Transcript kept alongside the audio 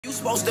You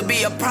supposed to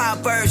be a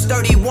Proverbs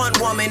 31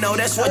 woman, oh,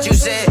 that's what you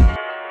said.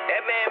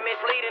 That man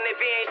misleading if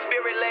he ain't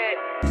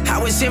spirit-led.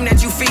 How is him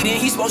that you feeding?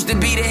 He's supposed to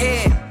be the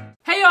head.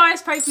 Hey y'all,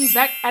 it's Perkyy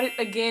back at it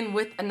again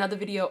with another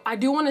video. I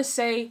do want to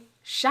say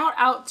shout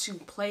out to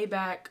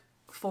Playback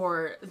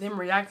for them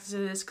reacting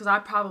to this because I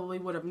probably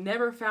would have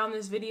never found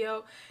this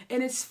video.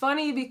 And it's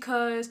funny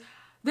because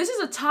this is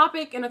a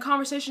topic and a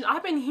conversation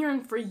I've been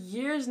hearing for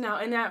years now.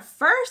 And at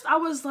first I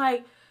was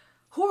like,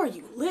 who are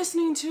you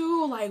listening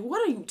to? Like,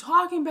 what are you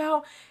talking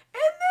about?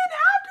 And then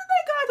after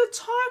they got to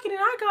talking and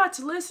I got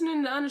to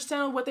listening to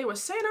understand what they were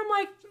saying, I'm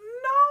like,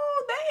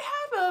 no,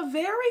 they have a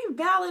very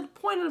valid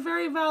point and a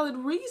very valid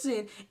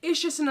reason.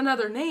 It's just in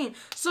another name.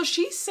 So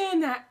she's saying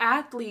that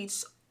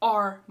athletes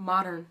are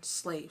modern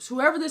slaves.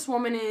 Whoever this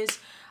woman is,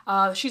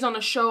 she's on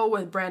a show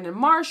with Brandon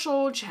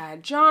Marshall,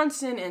 Chad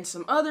Johnson, and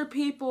some other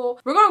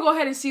people. We're gonna go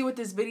ahead and see what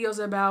this video's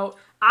about.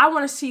 I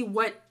want to see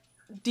what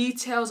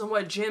details and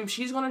what gems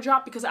she's gonna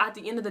drop, because at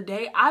the end of the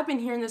day, I've been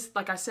hearing this,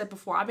 like I said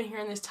before, I've been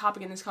hearing this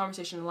topic and this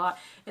conversation a lot,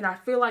 and I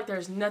feel like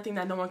there's nothing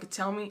that no one could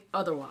tell me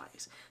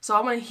otherwise. So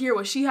I want to hear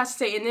what she has to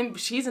say, and then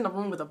she's in a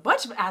room with a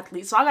bunch of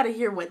athletes, so I gotta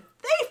hear what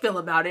they feel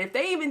about it, if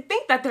they even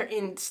think that they're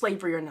in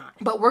slavery or not.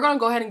 But we're gonna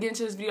go ahead and get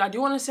into this video. I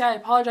do want to say I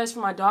apologize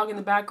for my dog in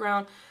the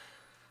background.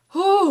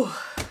 Whew.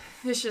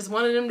 It's just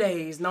one of them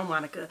days, no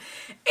Monica.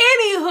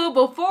 Anywho,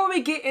 before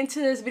we get into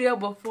this video,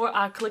 before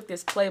I click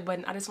this play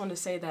button, I just want to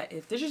say that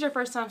if this is your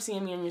first time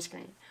seeing me on your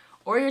screen,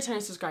 or you're a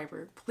returning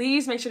subscriber,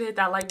 please make sure to hit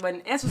that like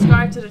button and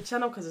subscribe to the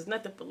channel, because there's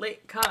nothing but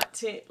lit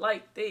content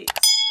like this.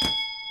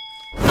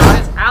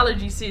 It's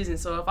allergy season,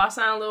 so if I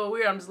sound a little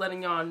weird, I'm just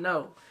letting y'all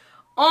know.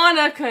 On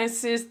a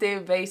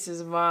consistent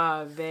basis,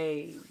 my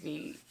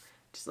baby.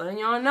 Just letting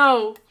y'all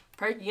know.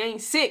 Perky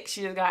ain't sick,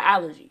 she just got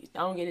allergies.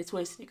 Don't get it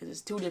twisted, because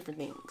it's two different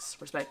things,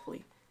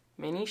 respectfully.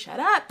 Minnie, shut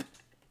up.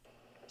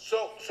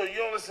 So you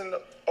don't listen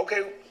to,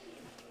 okay,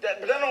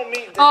 but that don't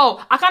mean that.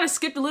 Oh, I kind of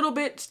skipped a little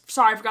bit.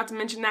 Sorry, I forgot to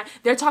mention that.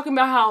 They're talking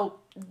about how,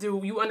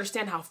 do you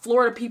understand how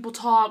Florida people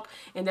talk?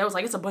 And there was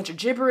like, it's a bunch of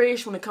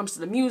gibberish when it comes to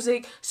the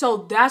music. So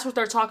that's what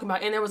they're talking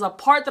about. And there was a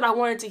part that I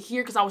wanted to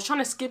hear because I was trying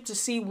to skip to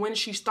see when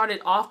she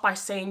started off by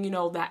saying, you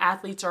know, that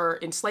athletes are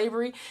in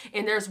slavery.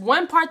 And there's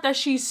one part that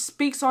she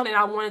speaks on and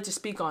I wanted to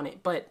speak on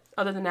it. But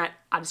other than that,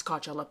 I just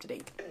caught y'all up to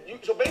date.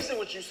 So basically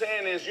what you're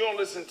saying is you don't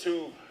listen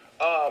to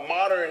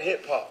modern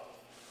hip hop,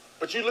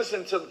 but you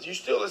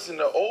still listen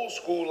to old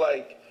school,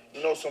 like,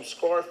 you know, some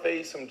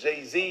Scarface, some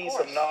Jay-Z,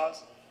 some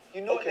Nas. You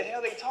know what the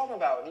hell they talking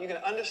about. You can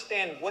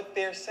understand what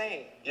they're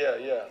saying.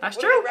 Yeah. That's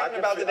what true. Are they rapping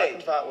about today? I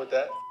can fight with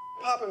that.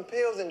 Popping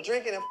pills and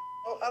drinking and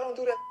I don't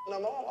do that no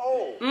more. I'm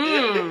old. Hold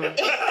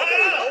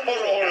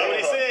on. When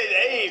he said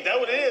age, that's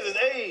what it is.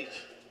 It's age.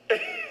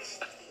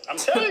 I'm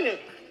telling you.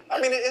 I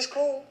mean, it's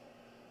cool,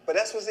 but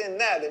that's what's in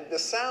that. The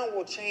sound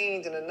will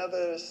change in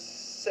another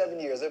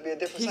 7 years. It'll be a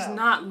different sound. He's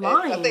not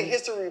lying. And I think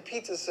history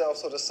repeats itself,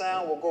 so the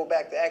sound will go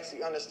back to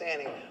actually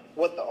understanding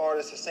what the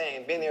artist is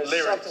saying. Being there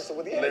substance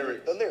with the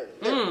lyrics. The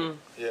lyrics.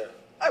 Yeah.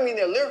 I mean,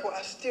 they're lyrical.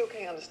 I still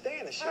can't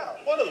understand the shit.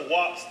 What does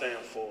WAP stand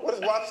for? What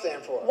does WAP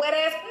stand for? Wet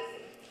ass.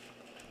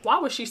 Why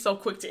was she so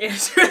quick to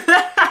answer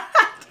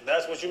that?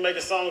 That's what you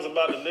making songs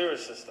about, the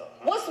lyrics and stuff.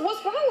 What's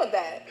wrong with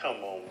that? Come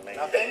on, man.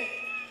 Nothing.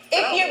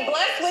 If you're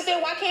blessed with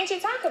it, why can't you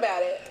talk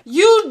about it?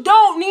 You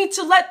don't need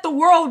to let the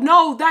world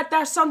know that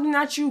that's something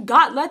that you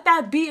got. Let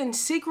that be in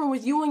secret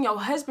with you and your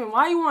husband.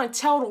 Why you want to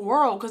tell the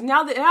world? Because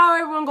now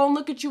everyone gonna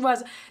look at you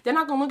as, they're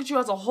not gonna look at you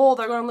as a whole.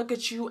 They're gonna look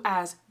at you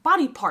as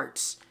body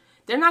parts.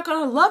 They're not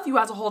gonna love you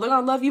as a whole. They're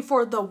gonna love you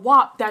for the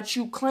WAP that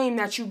you claim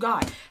that you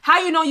got. How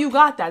you know you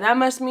got that? That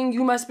must mean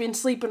you must been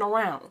sleeping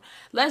around.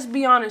 Let's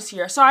be honest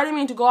here. Sorry, I didn't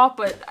mean to go off,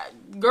 but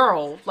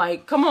girl,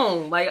 like, come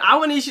on. Like, I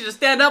want you to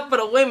stand up for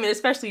the women,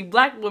 especially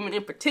black women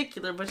in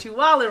particular, but you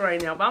wildin'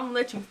 right now. But I'm gonna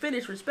let you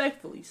finish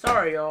respectfully.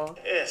 Sorry, y'all.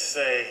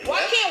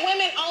 Why can't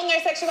women own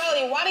their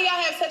sexuality? Why do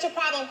y'all have such a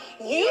problem?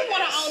 You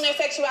want to own their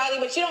sexuality,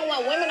 but you don't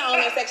want women to own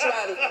their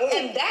sexuality.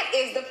 And that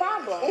is the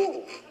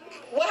problem.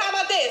 Well, how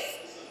about this?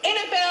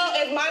 NFL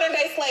is modern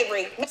day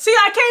slavery. See,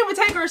 I can't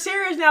even take her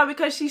serious now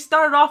because she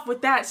started off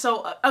with that.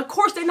 So, of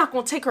course, they're not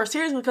going to take her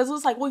seriously because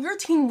it's like, well, you're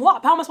Team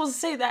WAP. How am I supposed to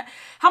say that?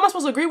 How am I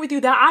supposed to agree with you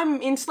that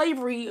I'm in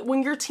slavery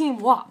when you're Team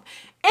WAP?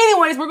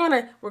 Anyways, we're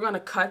gonna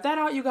cut that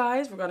out, you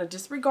guys. We're gonna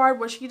disregard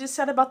what she just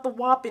said about the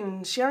WAP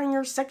and sharing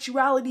your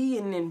sexuality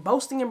and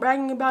boasting and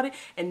bragging about it.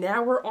 And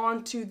now we're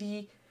on to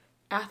the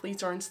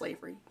athletes are in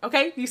slavery.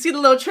 Okay, you see the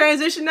little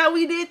transition that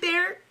we did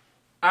there?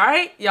 All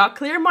right, y'all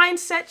clear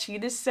mindset. She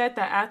just said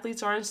that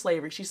athletes are in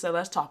slavery. She said,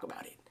 let's talk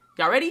about it.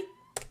 Y'all ready?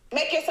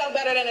 Make yourself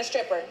better than a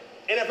stripper.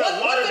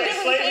 NFL modern day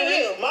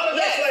slavery? Modern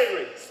day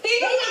slavery.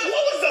 What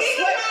was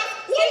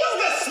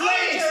the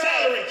slave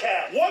salary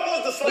cap? What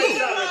was the slave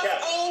salary cap?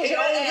 He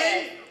owned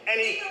me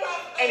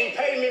and he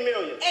paid me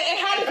millions. And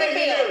how does it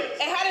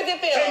feel? And how does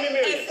it feel? Paid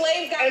me millions. And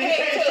slaves got and paid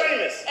became too.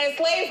 Famous. And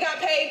slaves got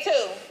paid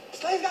too.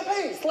 Slaves got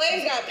paid.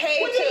 Slaves got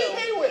paid what too. What did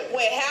they pay with?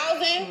 With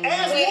housing.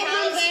 As with women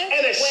housing.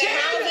 And a with shed.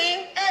 housing.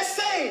 As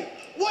same.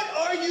 What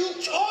are you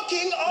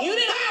talking about? You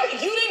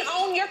didn't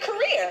own your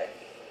career.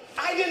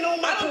 I didn't know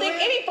my I don't think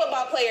career. any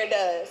football player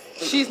does.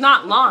 She's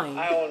not lying.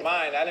 I own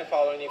mine. I didn't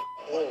follow any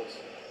rules.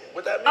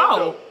 What that mean, Oh.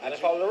 though? I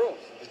didn't follow the rules.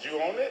 Did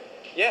you own it?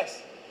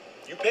 Yes.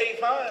 You paid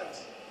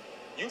fines.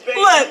 You paid.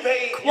 Look, you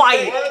paid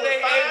quiet. You paid over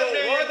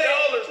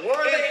 $5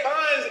 million in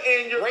fines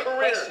in your Great career.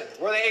 question.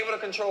 Were they able to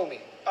control me?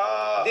 Did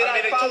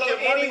I They took follow your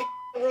money?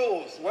 any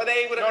rules? Were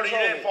they able to No, you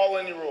control didn't me? follow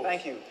any rules.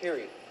 Thank you.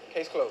 Period.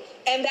 Case closed.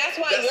 And that's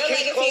why That's your case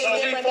legacy closed. is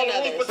You different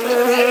didn't than follow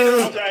others.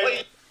 rules, but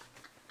okay.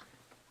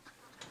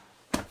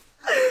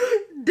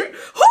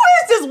 Who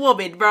is this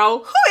woman, bro?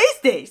 Who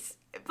is this?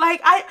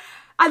 Like,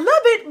 I love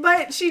it,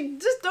 but she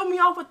just threw me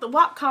off with the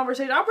WAP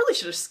conversation. I really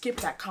should have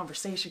skipped that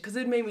conversation because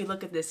it made me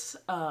look at this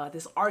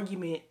this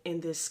argument in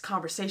this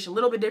conversation a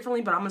little bit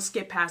differently, but I'm gonna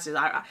skip past it.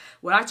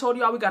 What I told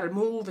y'all, we gotta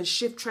move and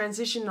shift,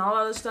 transition, and all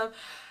that other stuff.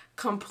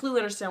 Completely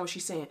understand what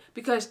she's saying,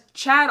 because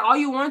Chad, all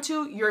you want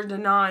to, you're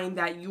denying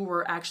that you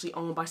were actually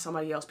owned by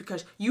somebody else,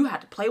 because you had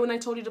to play when they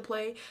told you to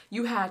play,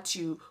 you had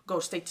to go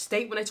state to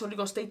state when they told you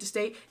to go state to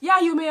state.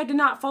 Yeah, you may have did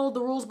not follow the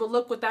rules, but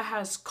look what that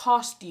has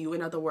cost you,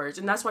 in other words.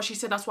 And that's why she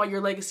said that's why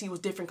your legacy was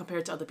different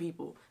compared to other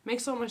people.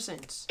 Makes so much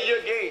sense.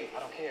 Your game.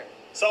 I don't care.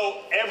 So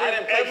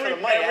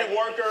every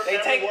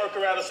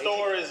worker at a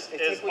store is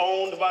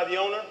owned by the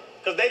owner,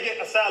 because they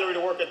get a salary to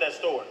work at that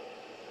store.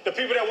 The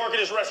people that work at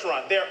this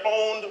restaurant, they're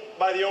owned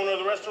by the owner of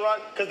the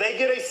restaurant because they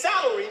get a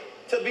salary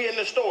to be in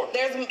the store.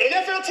 There's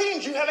NFL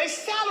teams, you have a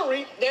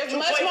salary. There's to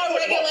much play more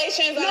football.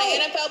 regulations on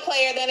an NFL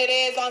player than it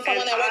is on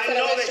someone that works at a I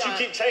know restaurant. that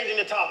you keep changing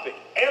the topic.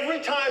 Every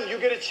time you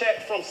get a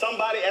check from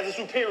somebody as a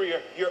superior,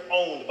 you're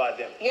owned by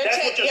them. That's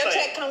what you're saying.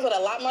 Check comes with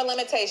a lot more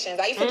limitations.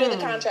 I used to do the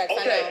contracts.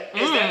 Okay, I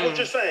know. is that what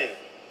you're saying?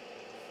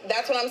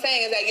 That's what I'm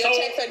saying, is that your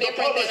checks are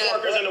different the than Publix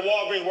workers and the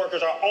Walgreens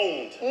workers are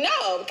owned.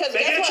 No, because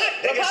They guess get a what? check.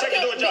 They get a check to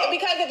do a job.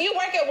 Because if you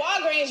work at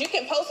Walgreens, you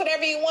can post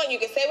whatever you want. You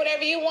can say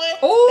whatever you want.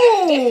 Ooh.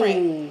 That's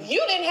different.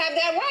 You didn't have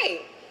that right.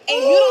 And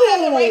you don't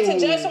have the right to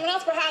judge someone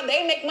else for how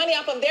they make money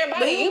off of their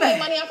body. You make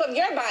money off of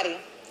your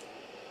body.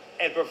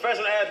 And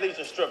professional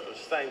athletes and strippers,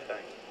 same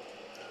thing.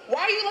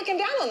 Why are you looking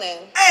down on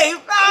them? Hey,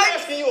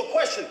 I'm asking you a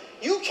question.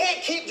 You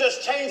can't keep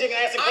just changing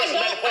and asking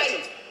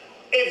questions.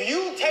 If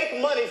you take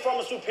money from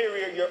a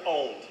superior, you're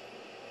owned.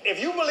 If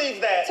you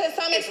believe that, to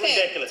some it's extent,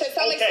 ridiculous. To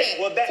some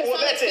extent.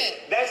 That's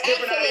it. That's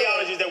different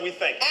ideologies that we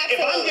think. Absolutely.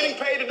 If I'm getting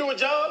paid to do a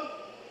job,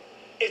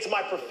 it's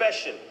my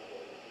profession.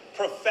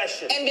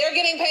 And they're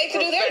getting paid to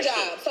do their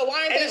job. So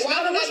why isn't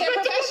that their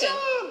profession?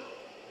 Job.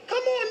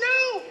 Come on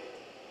now.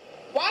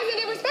 Why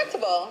isn't it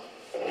respectable?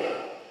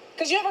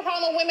 Because you have a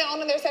problem with women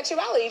owning their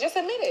sexuality. Just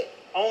admit it.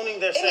 Owning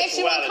their sexuality. It makes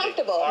you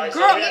uncomfortable. Right,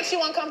 girl, it makes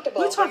you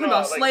uncomfortable. We're talking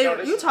about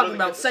slavery. You talking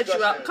about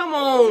sexuality. Come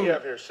on.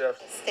 Here,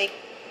 Chef. Steak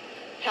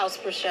house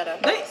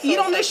bruschetta. They eat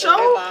on this show?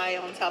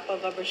 Ribeye on top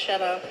of a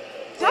bruschetta.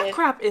 That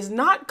crap is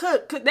not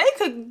cooked. They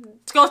could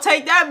go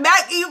take that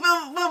back, even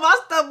put my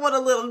stuff with a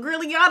little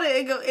grilliana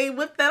and go and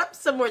whip that up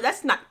somewhere.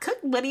 That's not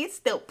cooked, buddy. It's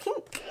still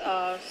pink.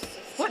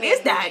 What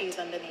is that? Cheese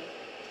underneath.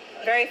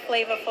 Very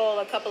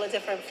flavorful. A couple of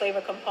different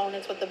flavor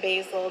components with the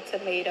basil,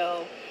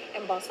 tomato,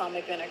 and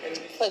balsamic vinegar.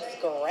 Looks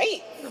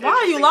great. Why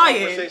are you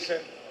lying?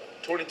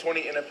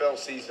 2020 NFL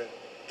season.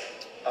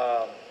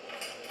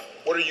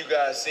 What are you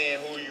guys seeing?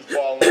 Who are you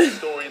following?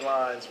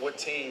 Storylines? What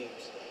teams?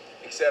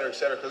 Et cetera, et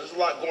cetera. Because there's a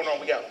lot going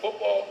on. We got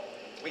football.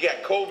 We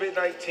got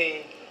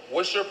COVID-19.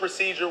 What's your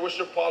procedure? What's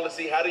your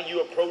policy? How do you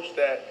approach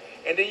that?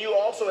 And then you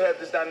also have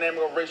this dynamic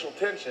of racial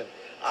tension.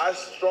 I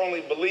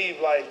strongly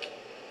believe, like,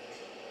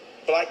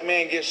 black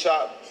man gets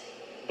shot,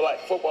 black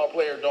football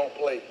player don't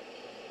play.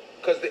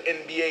 Because the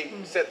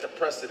NBA set the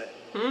precedent.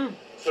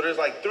 So there's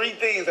like three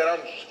things that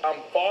I'm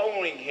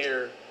following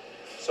here.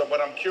 So,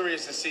 but I'm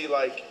curious to see,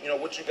 like, you know,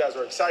 what you guys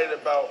are excited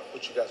about,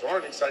 what you guys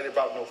aren't excited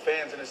about, no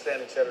fans in the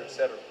stand, et cetera, et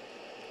cetera.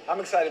 I'm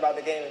excited about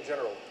the game in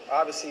general.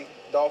 Obviously,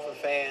 Dolphin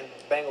fan,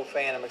 Bengal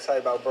fan. I'm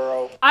excited about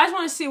Burrow. I just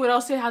want to see what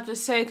else they have to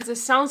say, because it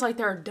sounds like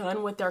they're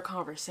done with their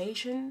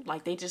conversation.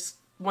 Like they just,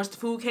 once the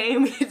food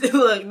came,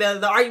 look,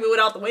 the argument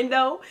went out the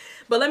window.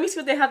 But let me see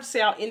what they have to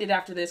say. I'll end it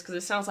after this, because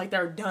it sounds like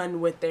they're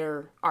done with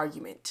their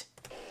argument.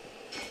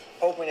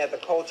 Hoping that the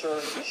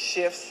culture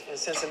shifts in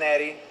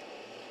Cincinnati.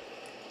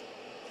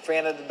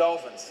 Fan of the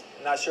Dolphins.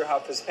 Not sure how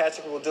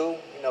Fitzpatrick will do.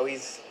 You know,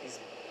 he's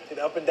an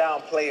up and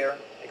down player.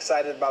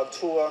 Excited about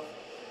Tua.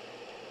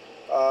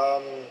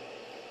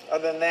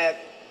 Other than that,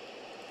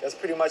 that's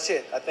pretty much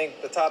it. I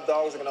think the top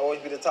dogs are going to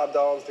always be the top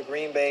dogs. The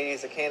Green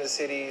Bays, the Kansas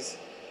Cities.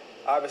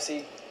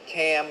 Obviously,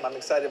 Cam. I'm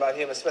excited about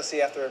him,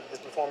 especially after his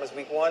performance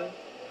week 1.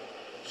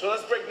 So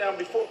let's break down.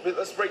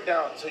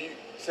 So you,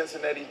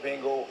 Cincinnati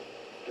Bengal,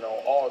 you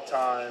know,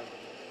 all-time,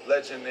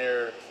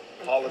 legendary,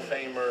 Hall of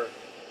Famer.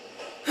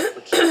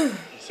 But you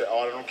say,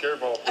 oh, I don't care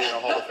about being a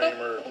Hall of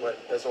Famer, but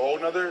that's a whole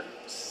nother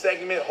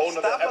segment, whole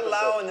nother episode. Stop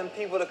allowing them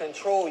people to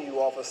control you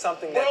off of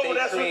something that they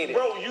created.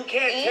 Bro, you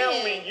can't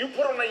tell me. You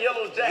put on a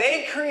yellow jacket.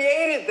 They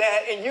created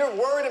that, and you're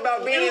worried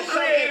about being in something.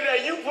 You created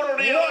that. You put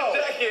on a yellow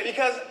jacket.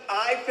 Because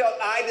I felt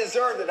I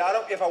deserved it.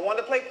 If I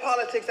wanted to play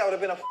politics, I would have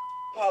been a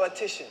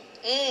politician.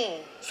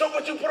 So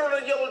what you put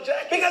on a yellow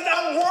jacket? Because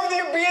I'm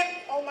worthy of being,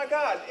 oh my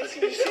God, is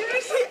you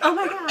serious? Oh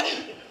my God.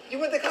 You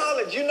went to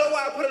college, you know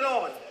why I put it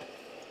on.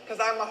 Because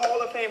I'm a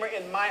Hall of Famer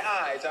in my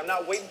eyes. I'm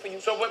not waiting for you.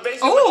 So what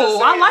basically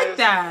Oh, I like is,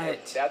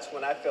 that. That's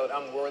when I felt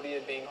I'm worthy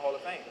of being Hall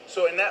of Fame.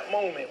 So in that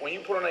moment, when you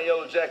put on that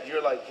yellow jacket,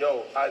 you're like,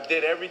 yo, I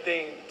did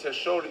everything to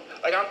show,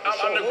 like I'm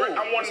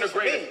one of the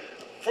greatest.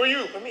 For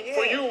you,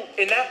 for you,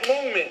 in that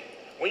moment,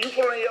 when you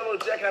put on a yellow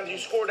jacket after you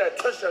scored that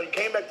touchdown, you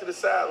came back to the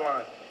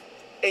sideline.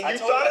 And you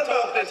thought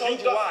about this. You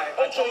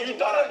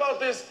thought about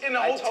this in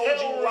the hotel room. I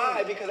told you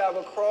why, because I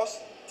would cross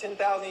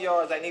 10,000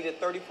 yards. I needed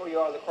 34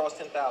 yards across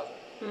 10,000.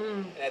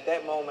 And at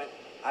that moment,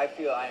 I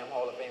feel I am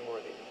Hall of Fame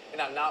worthy.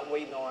 And I'm not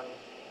waiting on...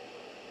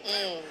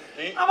 I'm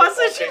about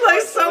to say, she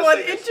like someone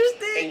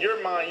interesting. In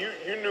your mind,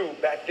 you knew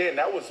back then,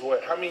 that was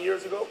what, how many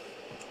years ago?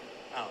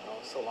 I don't know,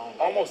 so long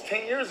ago. Almost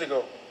 10 years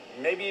ago.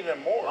 Maybe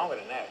even more. Longer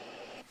than that.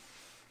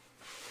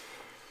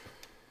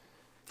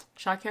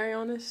 Should I carry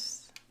on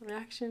this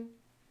reaction?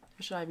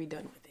 Or should I be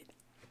done with it?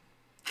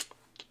 I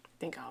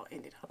think I'll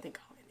end it.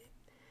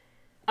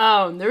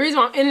 The reason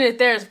why I'm ending it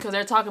there is because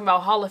they're talking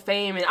about Hall of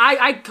Fame. And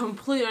I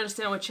completely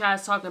understand what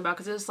Chad's talking about.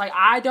 Because it's like,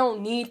 I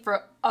don't need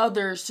for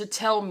others to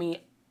tell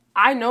me.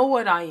 I know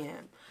what I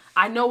am.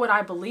 I know what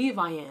I believe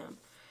I am.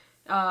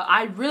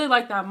 I really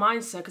like that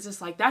mindset. Because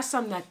it's like, that's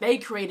something that they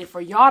created for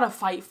y'all to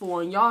fight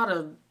for. And y'all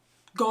to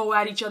go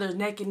at each other's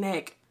neck and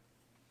neck.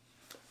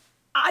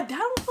 What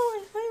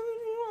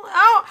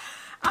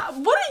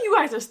are you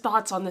guys'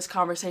 thoughts on this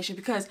conversation?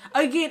 Because,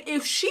 again,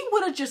 if she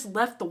would have just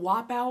left the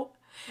WAP out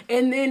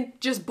and then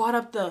just brought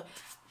up the,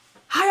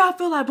 how y'all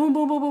feel like boom,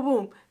 boom, boom, boom,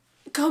 boom,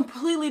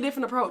 completely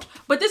different approach.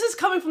 But this is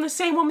coming from the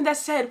same woman that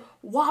said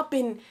WAP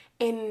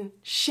and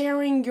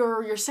sharing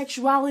your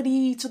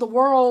sexuality to the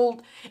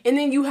world. And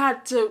then you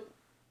had to,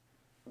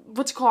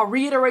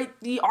 reiterate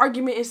the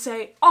argument and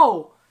say,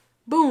 oh,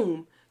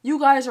 boom. You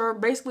guys are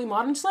basically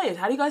modern slaves.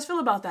 How do you guys feel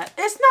about that?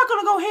 It's not going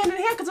to go hand in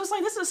hand because it's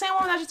like, this is the same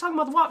woman that's just talking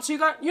about the WAP. So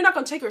you're not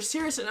going to take her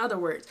serious, in other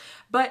words.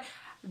 But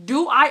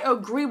do I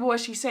agree with what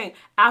she's saying?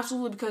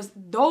 Absolutely, because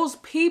those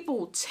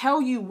people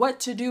tell you what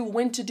to do,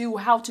 when to do,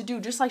 how to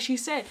do. Just like she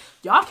said,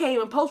 y'all can't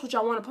even post what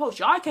y'all want to post.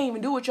 Y'all can't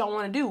even do what y'all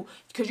want to do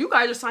because you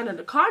guys are signed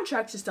under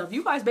contracts and stuff.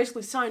 You guys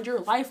basically signed your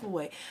life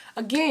away.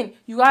 Again,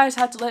 you guys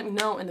have to let me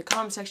know in the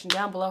comment section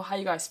down below how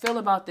you guys feel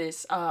about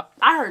this. I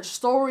heard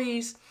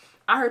stories.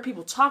 I heard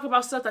people talk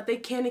about stuff that they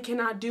can and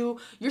cannot do.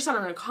 You're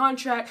signing a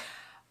contract.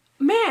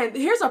 Man,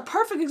 here's a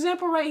perfect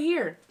example right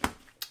here.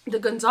 The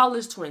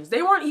Gonzalez twins.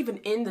 They weren't even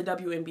in the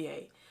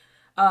WNBA.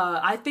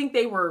 I think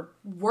they were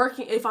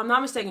working, if I'm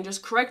not mistaken,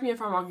 just correct me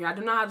if I'm wrong here. I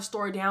do not have the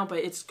story down, but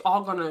it's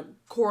all going to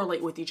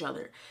correlate with each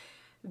other.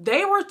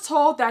 They were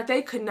told that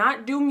they could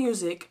not do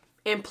music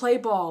and play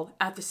ball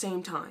at the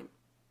same time.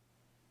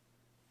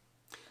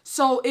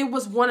 So it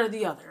was one or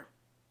the other.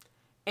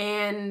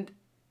 And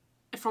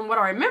from what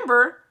I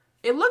remember,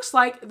 it looks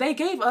like they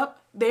gave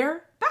up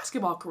their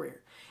basketball career.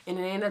 And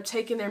they ended up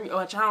taking their,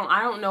 which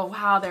I don't know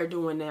how they're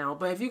doing now.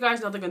 But if you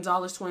guys know the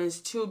Gonzalez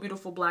twins, two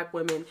beautiful black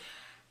women,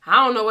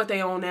 I don't know what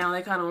they own now.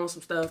 They kind of own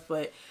some stuff.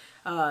 But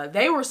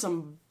they were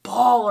some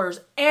ballers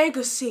and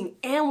could sing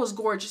and was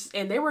gorgeous.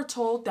 And they were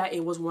told that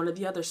it was one or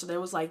the other. So they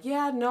was like,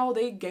 yeah, no,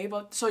 they gave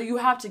up. So you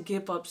have to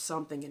give up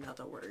something, in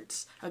other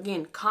words.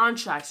 Again,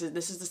 contracts.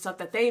 This is the stuff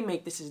that they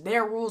make. This is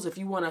their rules. If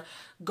you want to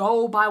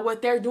go by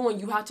what they're doing,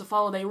 you have to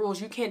follow their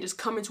rules. You can't just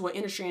come into an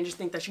industry and just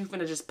think that you're going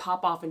to just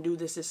pop off and do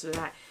this, this, or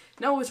that.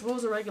 No, it's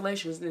rules and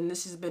regulations. And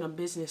this has been a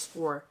business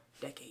for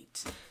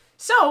decades.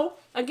 So,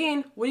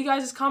 again, what do you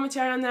guys'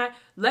 commentary on that?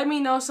 Let me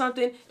know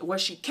something.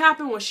 Was she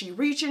capping? Was she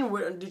reaching?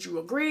 Did you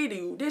agree? Do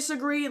you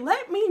disagree?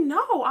 Let me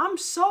know. I'm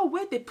so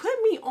with it.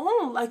 Put me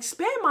on. Like,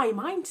 expand my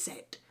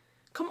mindset.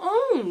 Come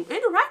on.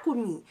 Interact with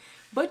me.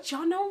 But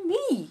y'all know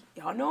me.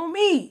 Y'all know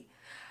me.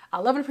 I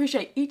love and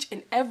appreciate each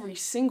and every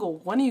single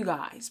one of you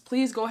guys.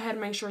 Please go ahead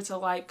and make sure to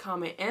like,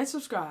 comment, and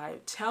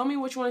subscribe. Tell me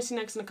what you want to see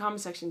next in the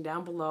comment section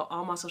down below.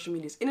 All my social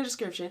media is in the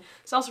description.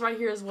 It's also right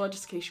here as well,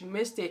 just in case you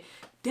missed it.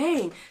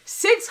 Dang,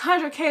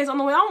 600K is on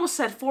the way. I almost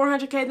said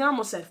 400K, then I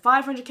almost said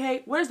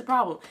 500K. Where's the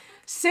problem?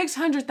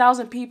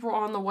 600,000 people are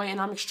on the way,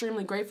 and I'm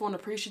extremely grateful and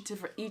appreciative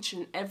for each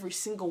and every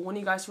single one of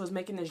you guys who is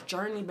making this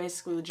journey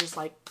basically just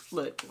like,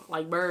 look,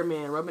 like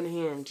Birdman, rubbing the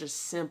hand, just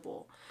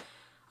simple.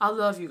 I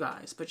love you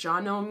guys, but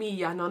y'all know me.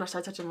 Y'all know when I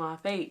start touching my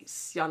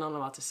face. Y'all know what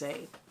I'm about to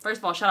say. First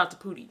of all, shout out to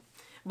Pootie.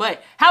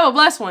 But have a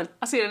blessed one.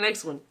 I'll see you in the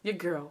next one. Your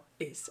girl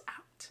is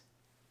out.